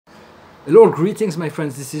Hello, greetings, my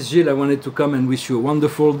friends. This is Gilles. I wanted to come and wish you a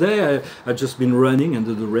wonderful day. I've just been running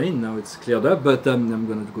under the rain. Now it's cleared up, but I'm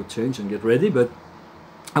going to go change and get ready. But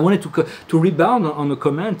I wanted to rebound on a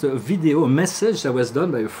comment, a video, a message that was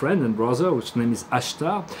done by a friend and brother, whose name is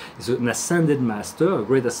Ashtar. He's an ascended master, a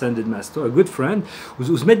great ascended master, a good friend,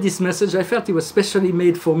 who's made this message. I felt it was specially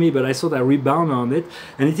made for me, but I thought I'd rebound on it.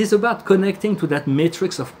 And it is about connecting to that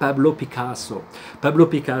matrix of Pablo Picasso. Pablo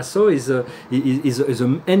Picasso is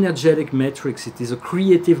an energetic matrix. It is a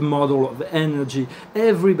creative model of energy.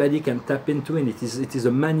 Everybody can tap into it. It is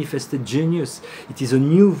a manifested genius. It is a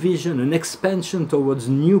new vision, an expansion towards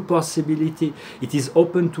new possibility. It is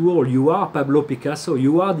open to all. You are Pablo Picasso.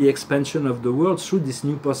 You are the expansion of the world through this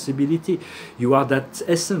new possibility. You are that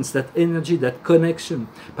essence, that energy, that connection.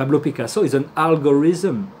 Pablo Picasso is an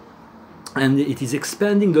algorithm. And it is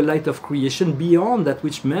expanding the light of creation beyond that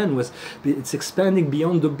which man was. It's expanding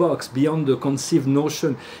beyond the box, beyond the conceived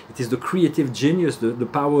notion. It is the creative genius, the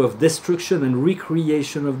power of destruction and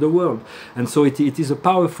recreation of the world. And so it is a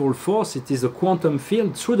powerful force. It is a quantum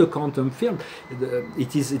field. Through the quantum field,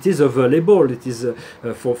 it is available. It is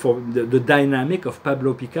for the dynamic of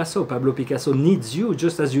Pablo Picasso. Pablo Picasso needs you,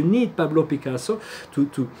 just as you need Pablo Picasso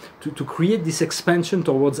to create this expansion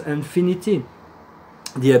towards infinity.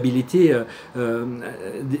 The ability, it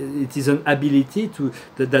is an ability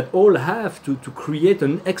that all have to create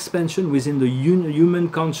an expansion within the human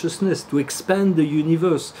consciousness, to expand the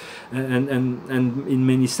universe, and in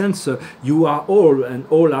many sense, you are all and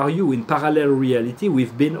all are you. In parallel reality,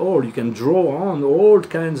 we've been all. You can draw on all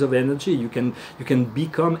kinds of energy. You can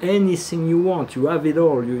become anything you want. You have it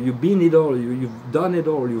all. You've been it all. You've done it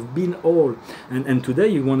all. You've been all. And today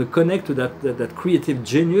you want to connect to that creative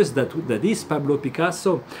genius that is Pablo Picasso.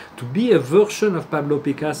 To be a version of Pablo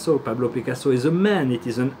Picasso. Pablo Picasso is a man, it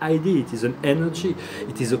is an idea, it is an energy,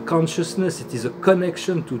 it is a consciousness, it is a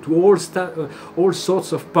connection to all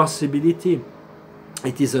sorts of possibility.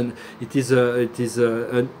 It is an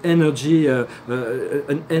energy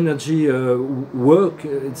work.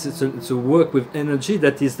 It's a work with energy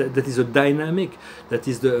that is a dynamic, that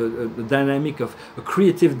is the dynamic of a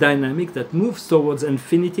creative dynamic that moves towards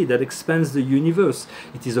infinity, that expands the universe.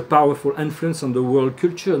 It is a powerful influence on the world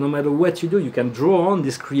culture. No matter what you do, you can draw on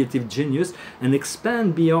this creative genius and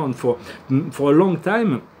expand beyond. For a long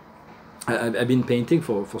time, I've been painting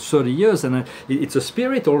for 30 years, and it's a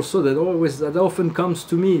spirit also that often comes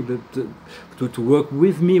to me, to work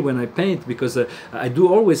with me when I paint, because I do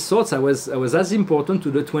always thought I was as important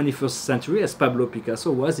to the 21st century as Pablo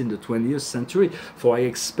Picasso was in the 20th century, for I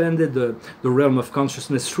expanded the realm of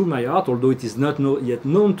consciousness through my art, although it is not yet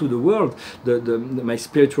known to the world. My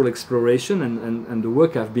spiritual exploration and the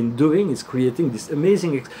work I've been doing is creating this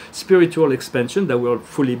amazing spiritual expansion that will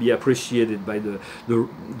fully be appreciated by the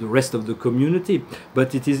rest of the community.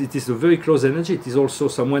 But it is a very close energy. It is also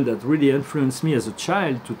someone that really influenced me as a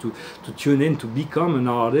child to tune in, to become an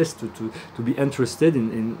artist, to be interested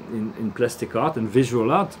in plastic art and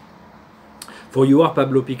visual art. For you are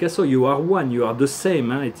Pablo Picasso, you are one, you are the same.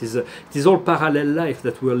 It is all parallel life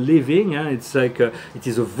that we're living. It's like it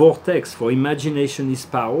is a vortex. For imagination is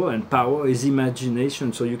power, and power is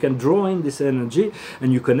imagination. So you can draw in this energy,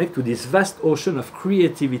 and you connect to this vast ocean of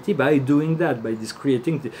creativity by doing that, by this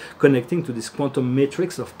connecting to this quantum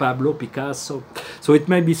matrix of Pablo Picasso. So it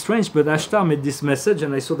may be strange, but Ashtar made this message,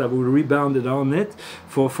 and I thought I would rebound it on it.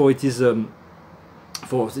 For it is.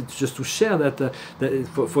 It's just to share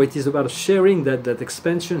for it is about sharing that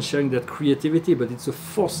expansion, sharing that creativity, but it's a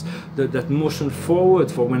force, that motion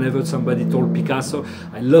forward. For whenever somebody told Picasso,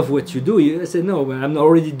 I love what you do, I said, no, I'm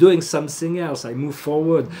already doing something else. I move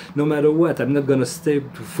forward no matter what. I'm not going to stay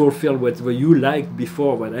to fulfill whatever you liked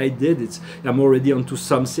before what I did. I'm already onto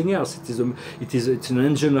something else. It's an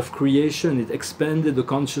engine of creation. It expanded the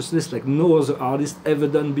consciousness like no other artist ever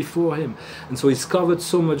done before him. And so it's covered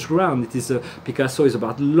so much ground. Picasso is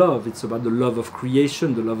about love. It's about the love of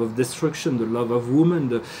creation, the love of destruction, the love of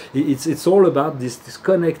woman. It's all about this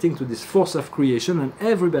connecting to this force of creation, and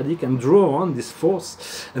everybody can draw on this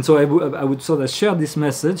force. And so I would sort of share this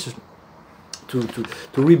message to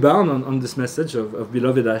rebound on this message of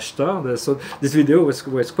beloved Ashtar. So this video was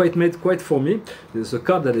made quite for me. There's a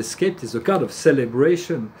card that escaped. It's a card of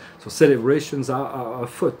celebration. So celebrations are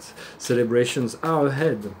afoot. Celebrations are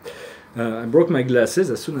ahead. I broke my glasses.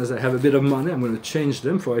 As soon as I have a bit of money, I'm going to change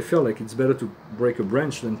them, for I feel like it's better to break a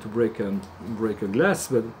branch than to break a glass.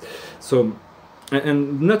 But so,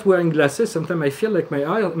 and not wearing glasses, sometimes I feel like my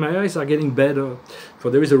eyes are getting better. For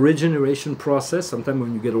there is a regeneration process. Sometimes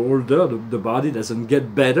when you get older, the body doesn't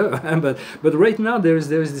get better. but right now there is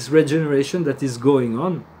this regeneration that is going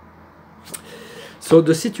on. So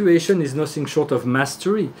the situation is nothing short of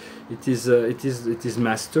mastery. It is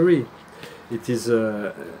mastery. It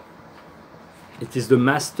is the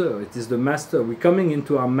master. It is the master. We're coming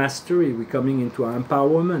into our mastery. We're coming into our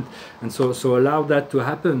empowerment, and so allow that to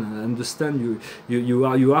happen. Understand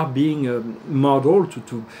you are being modeled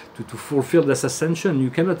to fulfill this ascension. You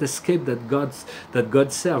cannot escape that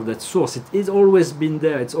God self, that source. It is always been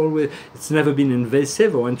there. It's never been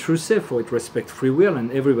invasive or intrusive. For it respects free will,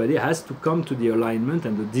 and everybody has to come to the alignment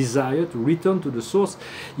and the desire to return to the source.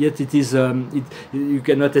 Yet it is you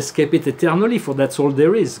cannot escape it eternally. For that's all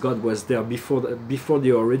there is. God was there before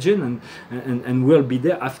the origin and will be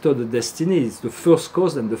there after the destiny. It's the first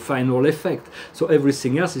cause and the final effect. So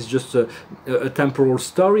everything else is just a temporal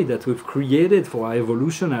story that we've created for our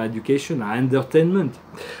evolution, our education, our entertainment.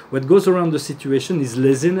 What goes around the situation is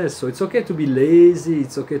laziness. So it's okay to be lazy.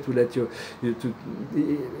 It's okay to let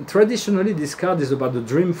traditionally this card is about the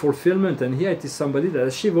dream fulfillment, and here it is somebody that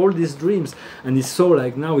achieved all these dreams and is so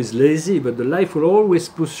like now is lazy, but the life will always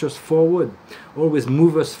push us forward, always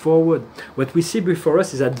move us forward. What we see before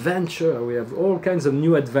us is adventure. We have all kinds of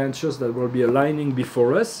new adventures that will be aligning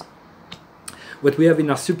before us. What we have in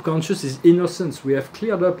our subconscious is innocence. We have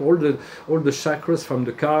cleared up all the chakras from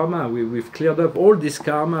the karma. We've cleared up all this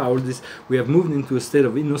karma, all this. We have moved into a state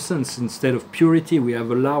of innocence instead of purity. We have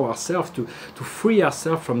allowed ourselves to free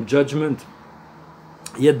ourselves from judgment.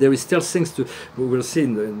 Yet there is still things to, we will see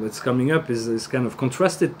what's coming up is kind of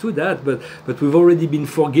contrasted to that, but we've already been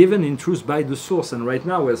forgiven in truth by the source, and right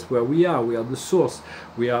now that's where we are the source,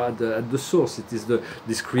 we are at the source. It is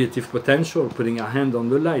this creative potential, putting our hand on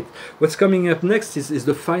the light. What's coming up next is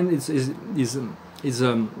the fine,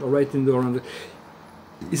 right in the around.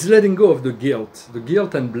 Is letting go of the guilt. The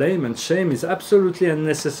guilt and blame and shame is absolutely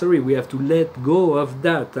unnecessary. We have to let go of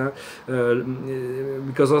that,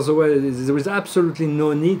 because otherwise there is absolutely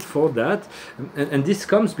no need for that. And this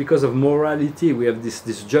comes because of morality. We have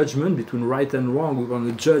this judgment between right and wrong. We want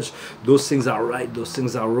to judge those things are right, those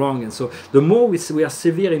things are wrong. And so the more we are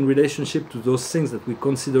severe in relationship to those things that we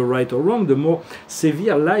consider right or wrong, the more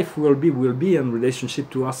severe life will be in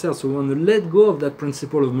relationship to ourselves. So we want to let go of that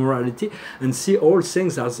principle of morality and see all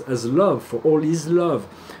things as love, for all is love,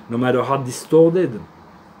 no matter how distorted.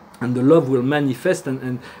 And the love will manifest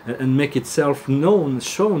and make itself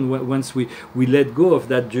shown once we let go of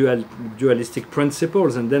that dualistic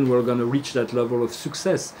principles, and then we're going to reach that level of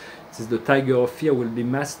success. It is the tiger of fear will be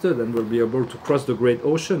mastered and will be able to cross the great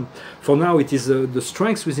ocean. For now, it is the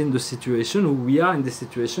strength within the situation. Who we are in this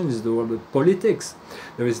situation is the world of politics.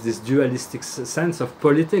 There is this dualistic sense of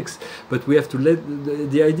politics, but we have to let.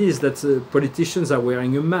 The idea is that politicians are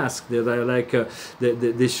wearing a mask. They're like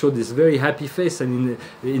they show this very happy face, and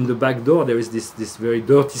in the back door there is this very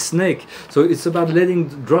dirty snake. So it's about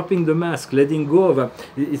dropping the mask, letting go of.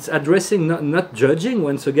 It's addressing, not judging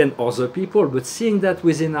once again other people, but seeing that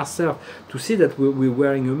within ourselves. To see that we're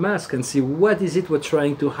wearing a mask and see what is it we're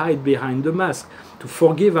trying to hide behind the mask, to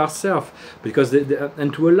forgive ourselves, because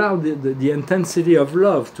and to allow the intensity of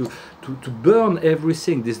love to burn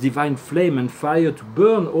everything, this divine flame and fire, to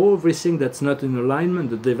burn everything that's not in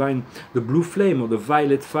alignment, the blue flame or the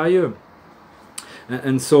violet fire.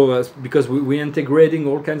 And so, because we're integrating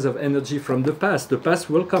all kinds of energy from the past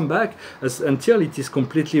will come back until it is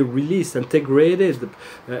completely released, integrated,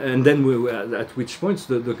 and then at which point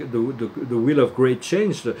the wheel of great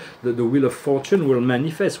change, the wheel of fortune will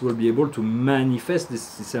manifest. We'll be able to manifest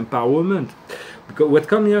this empowerment. Because what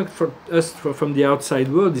coming out for us from the outside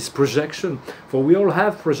world is projection. For we all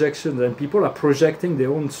have projections, and people are projecting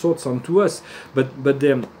their own thoughts onto us, but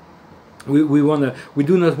they're we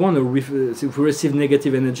do not want to if we receive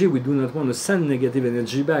negative energy, we do not want to send negative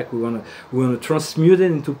energy back. We want to transmute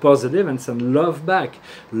it into positive and send love back,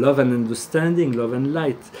 love and understanding, love and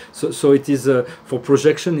light. So it is for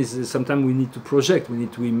projection is sometimes we need to project, we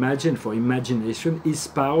need to imagine. For imagination is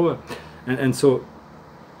power, and so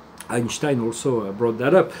Einstein also brought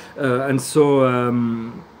that up,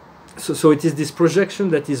 So it is this projection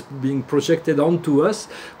that is being projected onto us,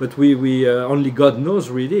 but we only God knows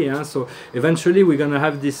really. So eventually we're going to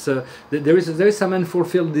have this. There is some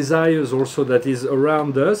unfulfilled desires also that is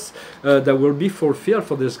around us that will be fulfilled.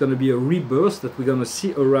 For there's going to be a rebirth that we're going to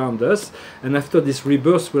see around us, and after this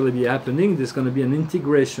rebirth will be happening, there's going to be an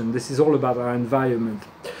integration. This is all about our environment.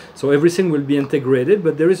 So everything will be integrated,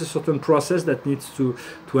 but there is a certain process that needs to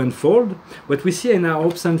unfold. What we see in our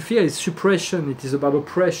hopes and fear is suppression. It is about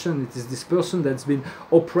oppression. It is this person that's been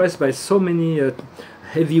oppressed by so many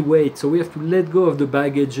heavy weight. So we have to let go of the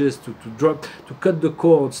baggages, to cut the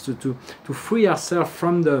cords, to free ourselves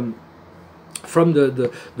from from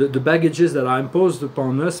the baggages that are imposed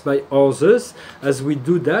upon us by others. As we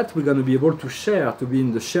do that, we're going to be able to share, to be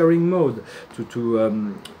in the sharing mode,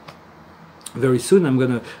 very soon I'm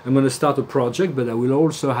gonna start a project, but I will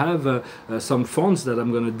also have some funds that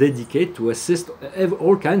I'm gonna dedicate to assist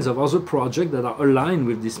all kinds of other projects that are aligned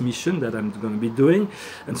with this mission that I'm gonna be doing.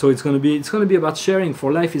 And so it's gonna be about sharing.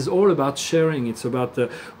 For life is all about sharing. It's about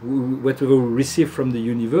whatever we receive from the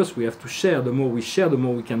universe, we have to share. The more we share, the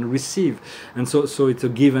more we can receive. And so it's a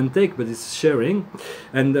give and take, but it's sharing.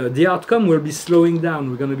 And the outcome will be slowing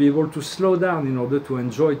down. We're gonna be able to slow down in order to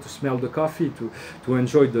enjoy, to smell the coffee, to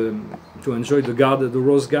enjoy the garden, the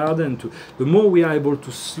rose garden. The more we are able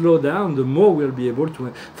to slow down, the more we'll be able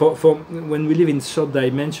to. For when we live in short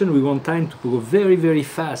dimension, we want time to go very, very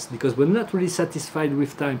fast because we're not really satisfied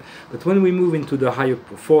with time. But when we move into the higher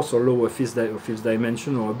fourth or lower fifth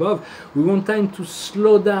dimension or above, we want time to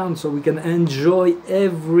slow down so we can enjoy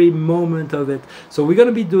every moment of it. So we're going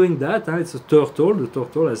to be doing that. It's a turtle. The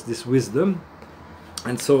turtle has this wisdom.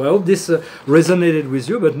 And so I hope this resonated with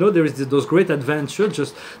you. But no, there is those great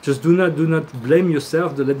adventures. Just do not blame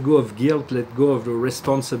yourself. Let go of guilt. Let go of the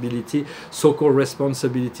responsibility, so-called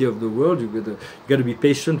responsibility of the world. You got to be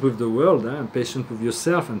patient with the world, and patient with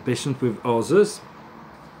yourself, and patient with others.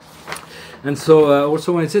 And so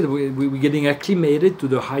also when I said we're getting acclimated to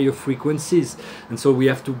the higher frequencies, and so we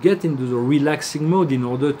have to get into the relaxing mode in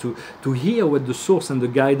order to hear what the source and the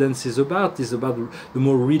guidance is about. It's about the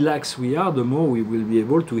more relaxed we are, the more we will be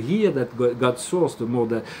able to hear that God's source, the more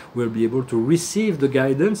that we'll be able to receive the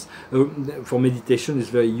guidance. For meditation is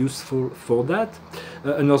very useful for that.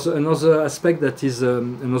 Another aspect that is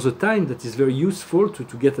another time that is very useful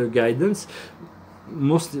to get a guidance.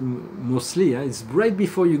 Mostly it's right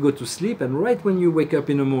before you go to sleep and right when you wake up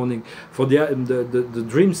in the morning. For the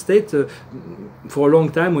dream state, for a long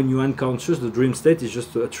time when you're unconscious, the dream state is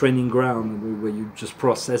just a training ground where you just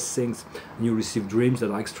process things and you receive dreams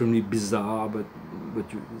that are extremely bizarre, but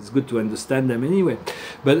it's good to understand them anyway.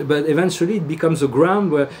 But eventually it becomes a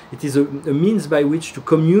ground where it is a means by which to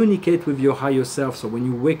communicate with your higher self. So when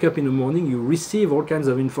you wake up in the morning, you receive all kinds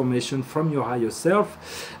of information from your higher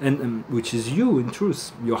self, and which is you in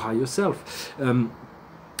truth, your higher self.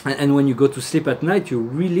 And when you go to sleep at night, you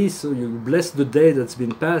release, so you bless the day that's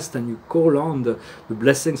been passed, and you call on the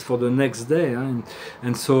blessings for the next day.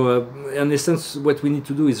 And so, in essence, what we need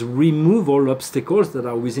to do is remove all obstacles that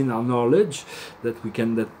are within our knowledge, that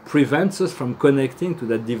prevents us from connecting to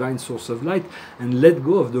that divine source of light, and let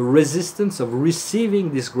go of the resistance of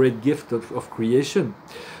receiving this great gift of creation.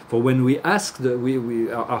 For when we ask,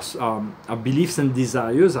 our beliefs and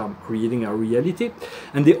desires are creating our reality,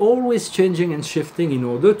 and they're always changing and shifting in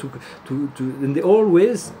order and they're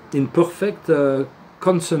always in perfect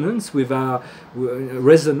consonance with our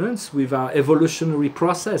resonance with our evolutionary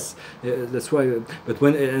process. That's why. But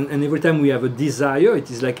and every time we have a desire,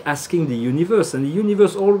 it is like asking the universe, and the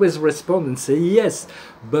universe always responds and say yes,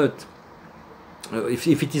 but. If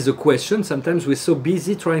it is a question, sometimes we're so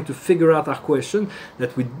busy trying to figure out our question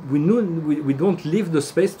that we don't leave the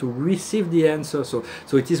space to receive the answer. So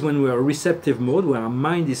it is when we are receptive mode, where our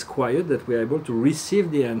mind is quiet, that we are able to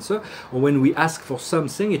receive the answer. Or when we ask for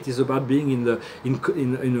something, it is about being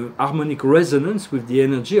in harmonic resonance with the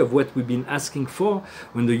energy of what we've been asking for.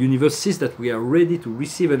 When the universe sees that we are ready to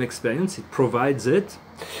receive an experience, it provides it.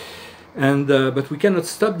 And but we cannot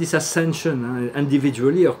stop this ascension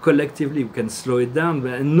individually or collectively. We can slow it down,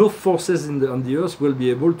 and no forces on the earth will be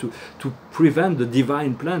able to prevent the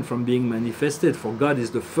divine plan from being manifested. For God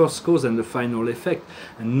is the first cause and the final effect,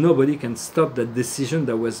 and nobody can stop that decision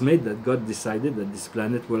that was made, that God decided that this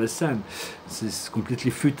planet will ascend. It's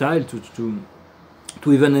completely futile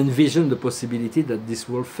to even envision the possibility that this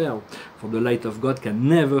will fail. For the light of God can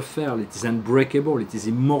never fail. It is unbreakable, it is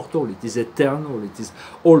immortal, it is eternal, it is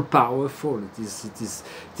all-powerful, it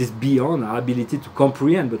is beyond our ability to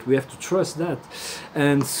comprehend, but we have to trust that.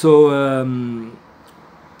 And so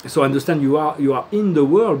understand, you are in the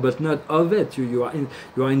world, but not of it. You are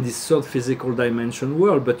in this third physical dimension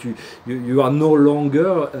world, but you are no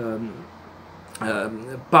longer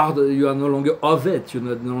you are no longer of it. You're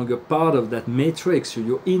no longer part of that matrix.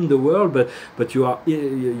 You're in the world, but you are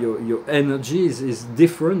your energy is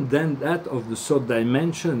different than that of the third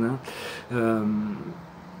dimension.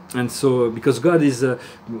 and so, because God is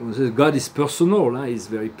personal, He's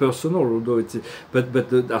very personal. Although it's,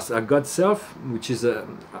 our God self, which is a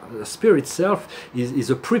spirit self, is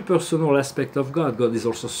a pre-personal aspect of God. God is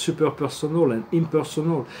also super personal and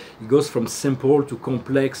impersonal. He goes from simple to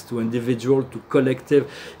complex to individual to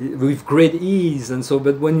collective with great ease. And so,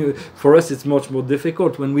 but for us, it's much more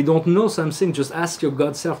difficult. When we don't know something, just ask your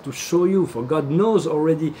God self to show you. For God knows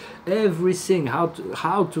already everything. It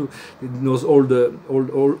knows all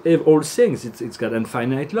things. It's got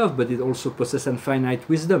infinite love, but it also possesses infinite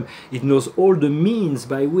wisdom. It knows all the means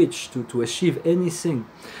by which to achieve anything.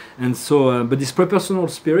 And so, but this pre-personal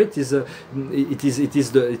spirit is God, it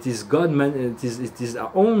is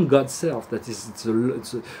our own God self. That is,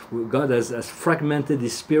 God has fragmented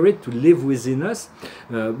His spirit to live within us.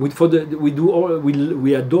 We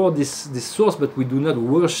adore this source, but we do not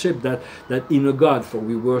worship that inner God. For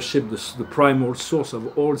we worship the primal source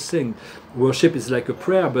of all things. Worship is like a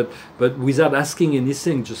prayer, but without asking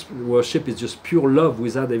anything. Just worship is just pure love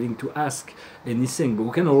without having to ask anything. But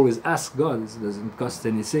we can always ask God. It doesn't cost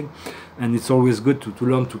anything, and it's always good to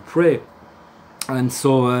learn to pray. And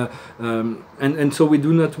so so we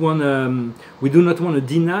do not want to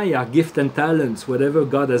deny our gift and talents. Whatever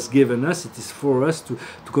God has given us, it is for us to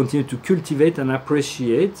continue to cultivate and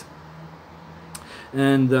appreciate.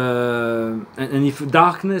 And if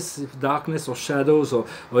darkness or shadows or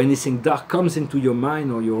anything dark comes into your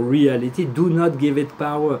mind or your reality, do not give it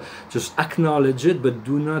power. Just acknowledge it, but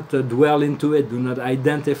do not dwell into it. Do not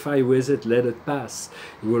identify with it. Let it pass.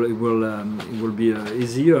 It will be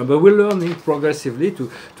easier. But we're learning progressively to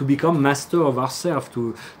become master of ourselves,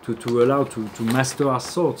 to allow to master our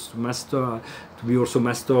thoughts, to be also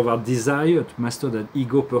master of our desire, to master that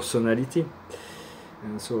ego personality.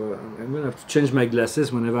 And so I'm going to have to change my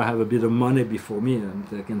glasses whenever I have a bit of money before me and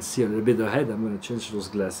I can see a little bit ahead. I'm going to change those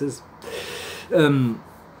glasses.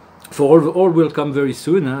 For all will come very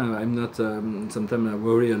soon. I'm not. Sometimes I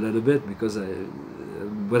worry a little bit because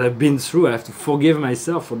what I've been through. I have to forgive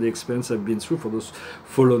myself for the experience I've been through. For those who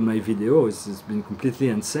followed my video, it's been completely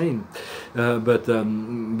insane. But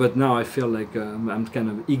now I feel like I'm kind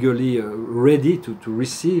of eagerly ready to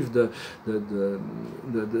receive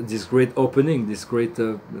this great opening, this great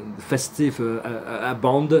festive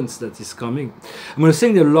abundance that is coming. I'm going to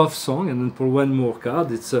sing the love song and then pull one more card.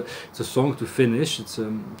 It's a song to finish. It's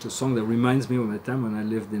a song that reminds me of my time when I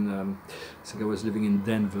lived in. I think I was living in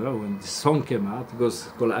Denver when this song came out. It goes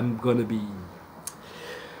called "I'm Gonna Be."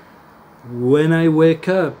 When I wake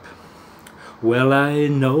up, well, I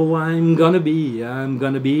know I'm gonna be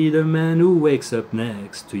the man who wakes up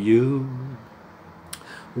next to you.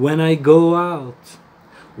 When I go out,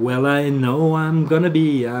 well, I know I'm gonna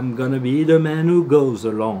be the man who goes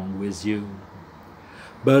along with you.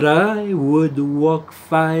 But I would walk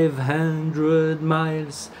 500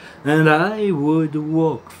 miles, and I would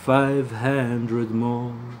walk 500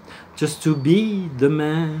 more, just to be the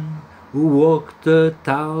man who walked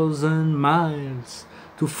 1,000 miles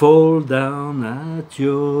to fall down at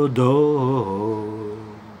your door.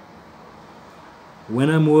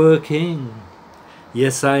 When I'm working,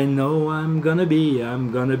 yes, I know I'm gonna be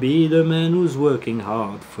the man who's working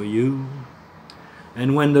hard for you.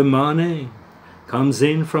 And when the money comes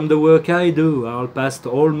in from the work I do, I'll pass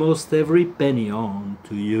almost every penny on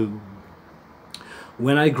to you.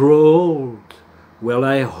 When I grow old, well,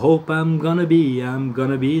 I hope I'm gonna be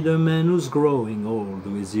the man who's growing old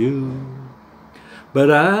with you.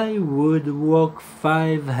 But I would walk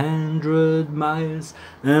 500 miles,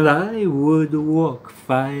 and I would walk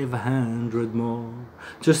 500 more,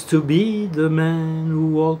 just to be the man who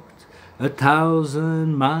walked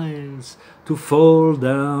 1,000 miles to fall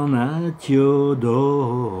down at your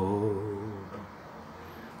door.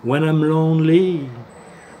 When I'm lonely,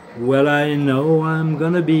 well, I know I'm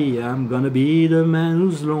gonna be the man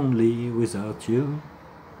who's lonely without you.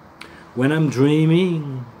 When I'm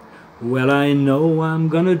dreaming, well, I know I'm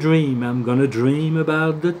gonna dream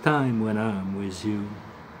about the time when I'm with you.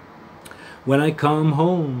 When I come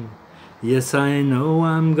home, yes, I know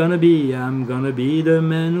I'm gonna be the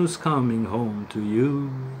man who's coming home to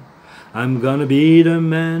you. I'm gonna be the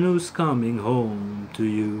man who's coming home to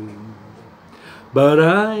you. But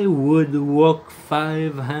I would walk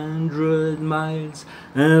 500 miles,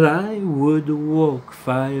 and I would walk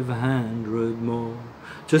 500 more,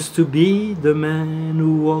 just to be the man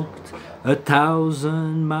who walked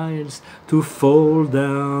 1,000 miles to fall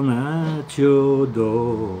down at your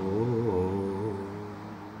door.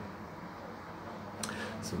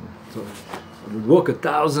 So would walk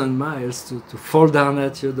 1,000 miles to fall down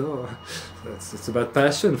at your door. It's about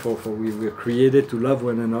passion. We were created to love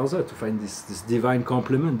one another, to find this divine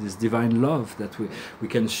complement, this divine love that we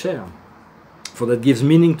can share. For that gives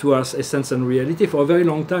meaning to our essence and reality. For a very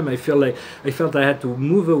long time, I felt I had to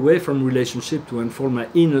move away from relationship to unfold my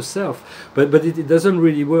inner self. But it doesn't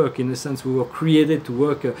really work. In a sense, we were created to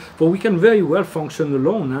work. For we can very well function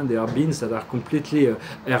alone. There are beings that are completely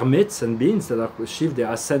hermits and beings that have achieved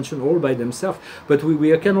their ascension all by themselves. But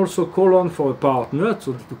we can also call on for a partner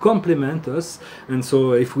to complement us. And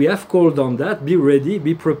so, if we have called on that, be ready,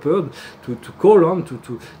 be prepared to call on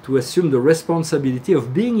to assume the responsibility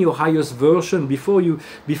of being your highest version. Before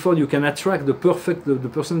you can attract the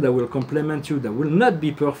person that will complement you, that will not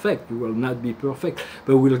be perfect. You will not be perfect,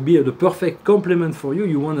 but will be the perfect complement for you.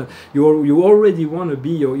 You already want to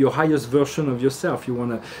be your highest version of yourself. You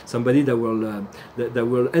want somebody that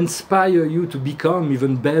will inspire you to become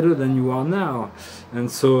even better than you are now. And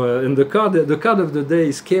so, and the card of the day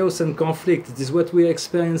is chaos and conflict. It is what we are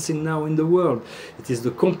experiencing now in the world. It is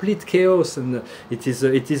the complete chaos, and it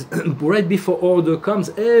is right before order comes.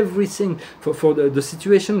 Everything for the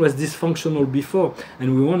situation was dysfunctional before,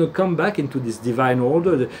 and we want to come back into this divine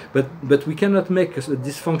order. But we cannot make a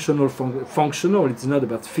dysfunctional functional. It's not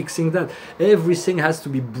about fixing that. Everything has to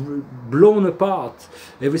be blown apart.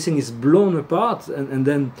 Everything is blown apart, and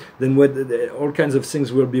then all kinds of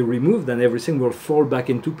things will be removed, and everything will fall back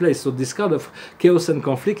into place. So this kind of chaos and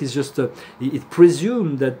conflict is just it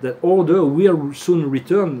presumes that order will soon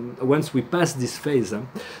return once we pass this phase.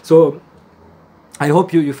 So I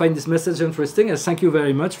hope you find this message interesting, and thank you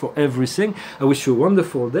very much for everything. I wish you a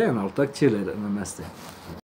wonderful day, and I'll talk to you later. Namaste.